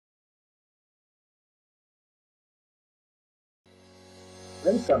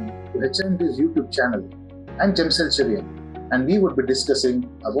Welcome to HIMT's YouTube channel. I'm Jemsil Cheriyan and we would be discussing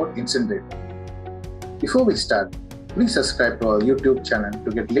about Incinerator. Before we start, please subscribe to our YouTube channel to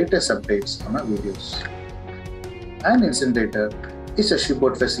get latest updates on our videos. An incinerator is a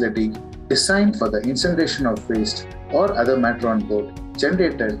shipboard facility designed for the incineration of waste or other matter on board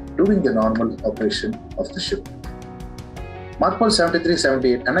generated during the normal operation of the ship. Marpol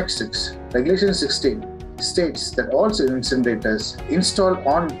 7378 Annex 6, Regulation 16 states that all incinerators installed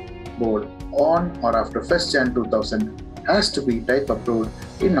on board on or after 1st Jan 2000 has to be type approved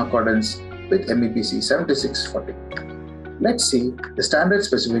in accordance with MEPC 7640. Let's see the standard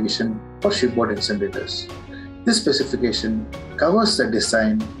specification for shipboard incinerators. This specification covers the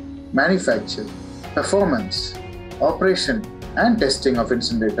design, manufacture, performance, operation and testing of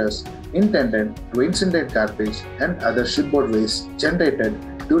incinerators intended to incinerate garbage and other shipboard waste generated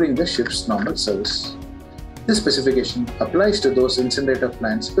during the ship's normal service. This specification applies to those incinerator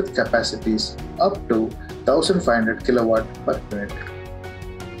plants with capacities up to 1500 kW per unit.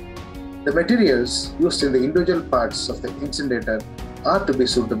 The materials used in the individual parts of the incinerator are to be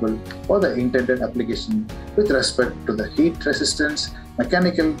suitable for the intended application with respect to the heat resistance,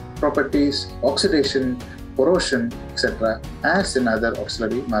 mechanical properties, oxidation, corrosion, etc. as in other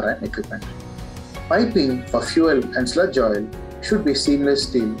auxiliary marine equipment. Piping for fuel and sludge oil should be seamless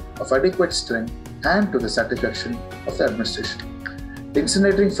steel of adequate strength and to the satisfaction of the administration. The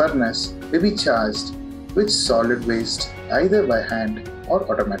incinerating furnace may be charged with solid waste either by hand or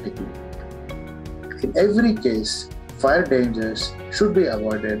automatically. In every case, fire dangers should be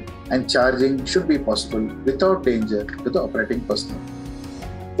avoided and charging should be possible without danger to the operating personnel.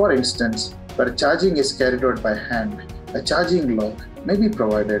 For instance, where charging is carried out by hand, a charging lock may be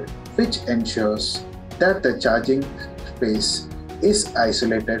provided which ensures that the charging space is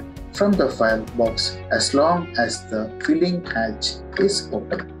isolated from the firebox as long as the filling hatch is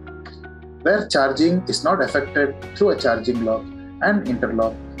open. Where charging is not affected through a charging lock, an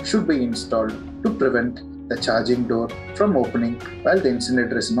interlock should be installed to prevent the charging door from opening while the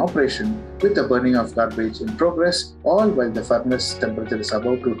incinerator is in operation with the burning of garbage in progress, all while the furnace temperature is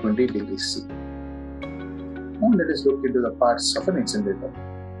above 220 degrees C. Now let us look into the parts of an incinerator.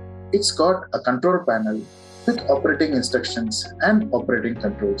 It's got a control panel with operating instructions and operating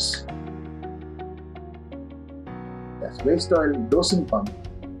controls. There's waste oil dosing pump,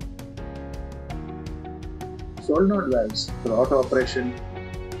 solenoid valves for auto operation,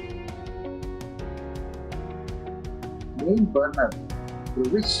 main burner through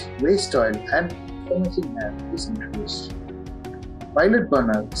which waste oil and furnace air is introduced. Pilot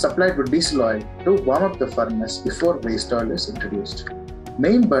burner supplied with diesel oil to warm up the furnace before waste oil is introduced.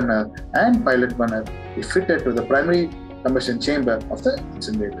 Main burner and pilot burner is fitted to the primary combustion chamber of the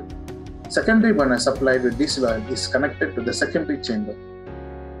incinerator. Secondary burner supplied with diesel oil is connected to the secondary chamber.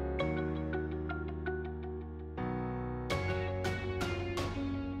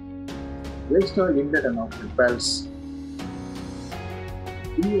 Waste oil inlet and outlet valves,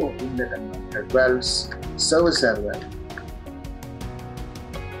 PO inlet and outlet valves, service air valve.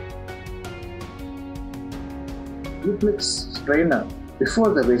 Duplex strainer before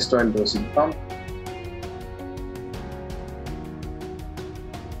the waste oil dosing pump,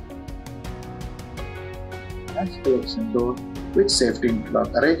 gas collection door with safety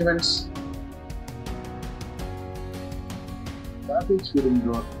interlock arrangements, garbage feeding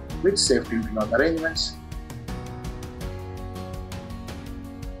door with safety interlock arrangements,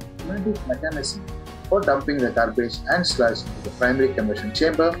 pneumatic mechanism for dumping the garbage and sludge into the primary combustion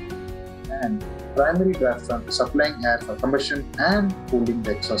chamber, and primary draft fan supplying air for combustion and cooling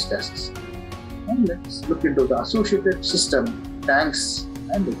the exhaust gases. Now let's look into the associated system, tanks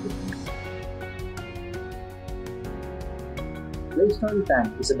and equipment. Waste oil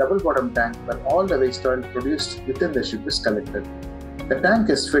tank is a double bottom tank where all the waste oil produced within the ship is collected. The tank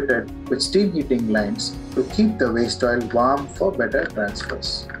is fitted with steam heating lines to keep the waste oil warm for better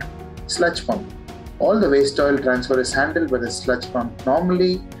transfers. Sludge pump. All the waste oil transfer is handled by the sludge pump.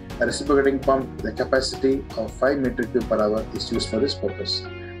 Normally, a reciprocating pump with a capacity of 5 metric cube per hour is used for this purpose.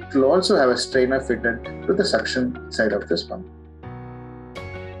 It will also have a strainer fitted to the suction side of this pump.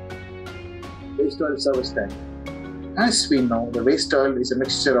 Waste oil service tank. As we know, the waste oil is a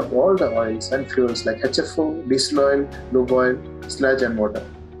mixture of all the oils and fuels like HFO, diesel oil, lube oil, sludge and water.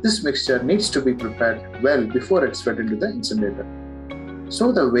 This mixture needs to be prepared well before it's fed into the incinerator.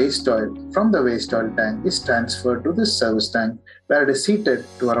 So the waste oil from the waste oil tank is transferred to this service tank where it is heated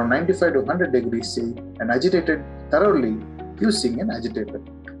to around 95 to 100 degrees C and agitated thoroughly using an agitator.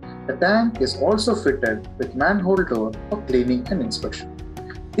 The tank is also fitted with manhole door for cleaning and inspection.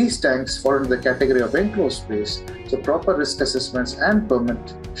 These tanks fall into the category of enclosed space, so proper risk assessments and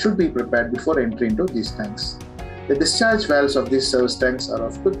permit should be prepared before entry into these tanks. The discharge valves of these service tanks are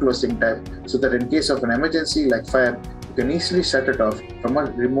of quick closing type, so that in case of an emergency like fire, you can easily shut it off from a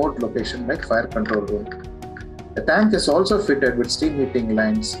remote location like fire control room. The tank is also fitted with steam heating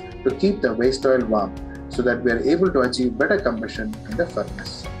lines to keep the waste oil warm, so that we are able to achieve better compression in the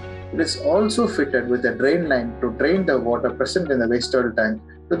furnace. It is also fitted with a drain line to drain the water present in the waste oil tank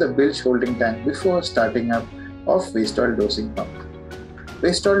to the bilge holding tank before starting up of waste oil dosing pump.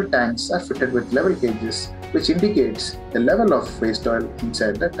 Waste oil tanks are fitted with level gauges, which indicates the level of waste oil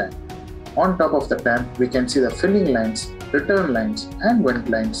inside the tank. On top of the tank, we can see the filling lines, return lines, and vent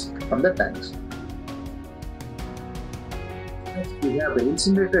lines from the tanks. Next, we have the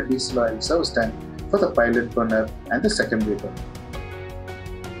incinerator diesel oil service tank for the pilot burner and the secondary burner.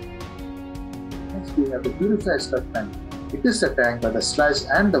 Next, we have the purifier sludge tank. It is the tank where the sludge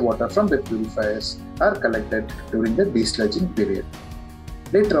and the water from the purifiers are collected during the desludging period.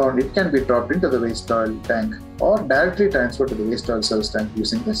 Later on, it can be dropped into the waste oil tank or directly transferred to the waste oil service tank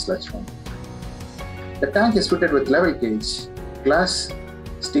using the sludge pump. The tank is fitted with level gauge, glass,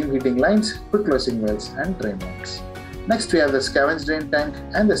 steam heating lines, quick closing valves, and drain lines. Next, we have the scavenge drain tank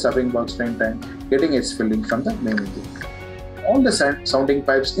and the subbing box drain tank getting its filling from the main engine. All the sounding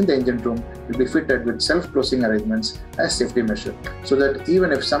pipes in the engine room will be fitted with self-closing arrangements as safety measure, so that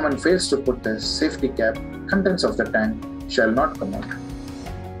even if someone fails to put the safety cap, contents of the tank shall not come out.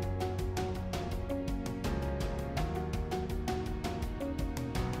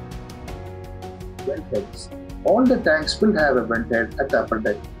 Vent heads. All the tanks will have a vent head at the upper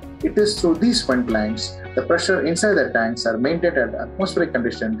deck. It is through these vent lines the pressure inside the tanks are maintained at atmospheric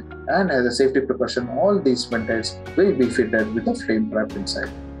condition, and as a safety precaution, all these vent heads will be fitted with a flame trap inside.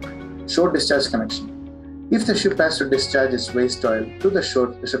 Shore discharge connection. If the ship has to discharge its waste oil to the shore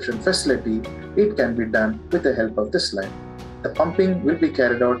reception facility, it can be done with the help of this line. The pumping will be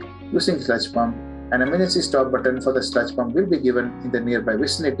carried out using sludge pump. An emergency stop button for the sludge pump will be given in the nearby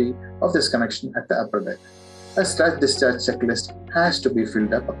vicinity of this connection at the upper deck. A sludge discharge checklist has to be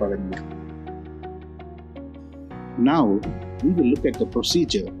filled up accordingly. Now, we will look at the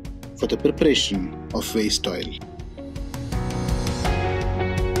procedure for the preparation of waste oil.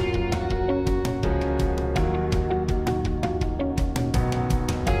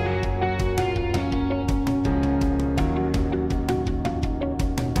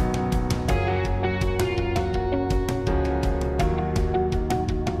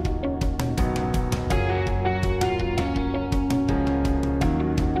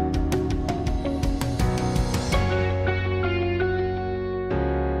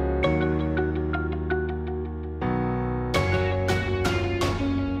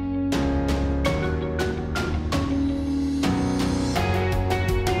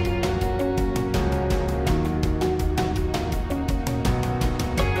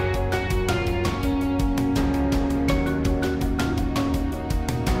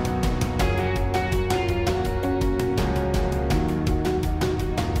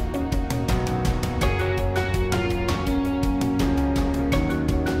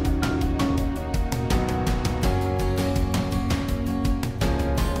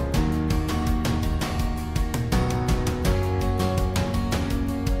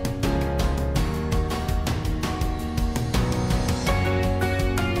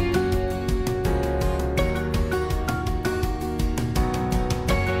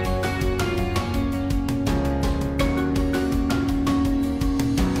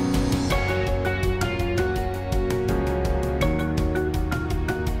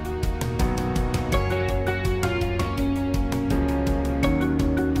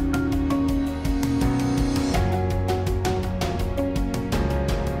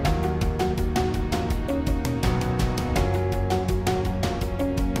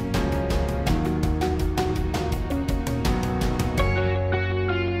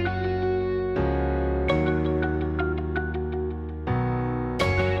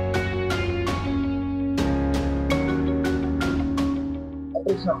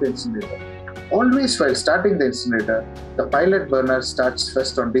 Of the incinerator. Always while starting the incinerator, the pilot burner starts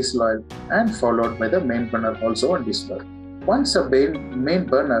first on diesel oil and followed by the main burner also on diesel oil. Once a main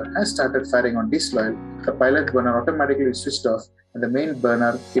burner has started firing on diesel oil, the pilot burner automatically switched off and the main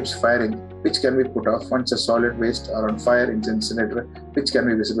burner keeps firing, which can be put off once the solid waste are on fire in the incinerator, which can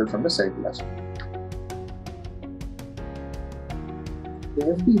be visible from the side glass. The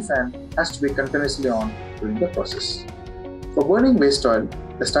FD fan has to be continuously on during the process. For burning waste oil,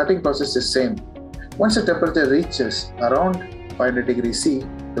 the starting process is same. Once the temperature reaches around 500 degrees C,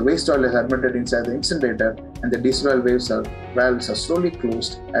 the waste oil is admitted inside the incinerator and the dissolved valves are slowly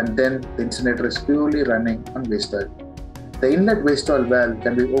closed, and then the incinerator is purely running on waste oil. The inlet waste oil valve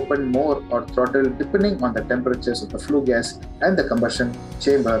can be opened more or throttled depending on the temperatures of the flue gas and the combustion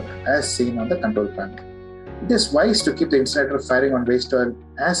chamber as seen on the control panel. It is wise to keep the incinerator firing on waste oil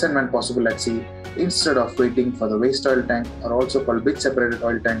as and when possible at sea instead of waiting for the waste oil tank, or also called bit separated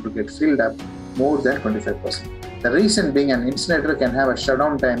oil tank, to get filled up more than 25%. The reason being, an incinerator can have a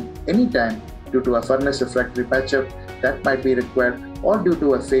shutdown time anytime due to a furnace refractory patch-up that might be required, or due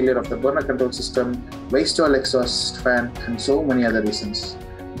to a failure of the burner control system, waste oil exhaust fan, and so many other reasons.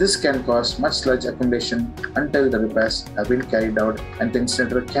 This can cause much sludge accumulation until the repairs have been carried out and the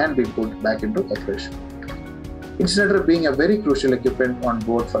incinerator can be put back into operation. Incinerator being a very crucial equipment on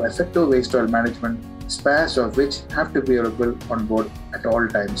board for effective waste oil management, spares of which have to be available on board at all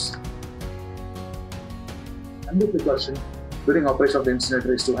times. Under precaution, during operation of the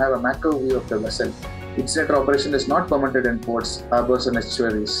incinerator is to have a macro view of the vessel. Incinerator operation is not permitted in ports, harbors and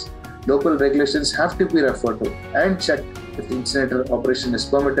estuaries. Local regulations have to be referred to and checked if the incinerator operation is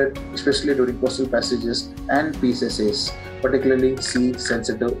permitted, especially during coastal passages and PSSAs, particularly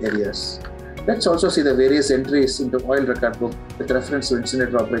sea-sensitive areas. Let's also see the various entries into oil record book with reference to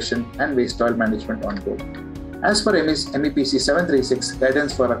incinerator operation and waste oil management on board. As per MEPC 736,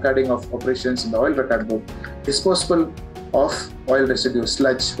 guidance for recording of operations in the oil record book, disposal of oil residue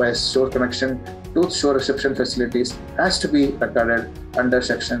sludge via shore connection to shore reception facilities has to be recorded under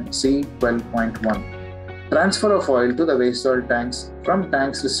section C 12.1. Transfer of oil to the waste oil tanks from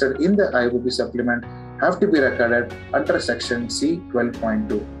tanks listed in the IOB supplement have to be recorded under section C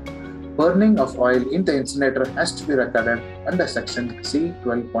 12.2. Burning of oil in the incinerator has to be recorded under section C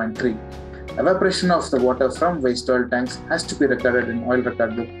 12.3. Evaporation of the water from waste oil tanks has to be recorded in oil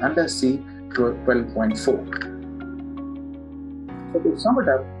record book under C 12.4. So to sum it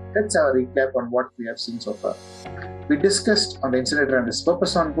up, let's have a recap on what we have seen so far. We discussed on the incinerator and its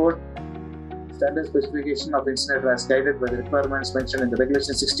purpose on board, standard specification of incinerator as guided by the requirements mentioned in the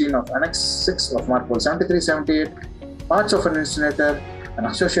Regulation 16 of Annex 6 of Mark 7378, parts of an incinerator, and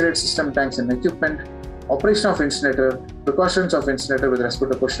associated system tanks and equipment, operation of incinerator, precautions of incinerator with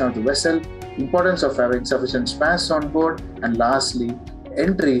respect to position of the vessel, importance of having sufficient spares on board, and lastly,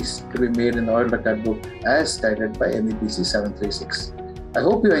 entries to be made in the oil record book as guided by MEPC 736. I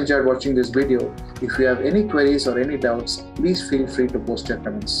hope you enjoyed watching this video. If you have any queries or any doubts, please feel free to post your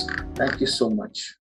comments. Thank you so much.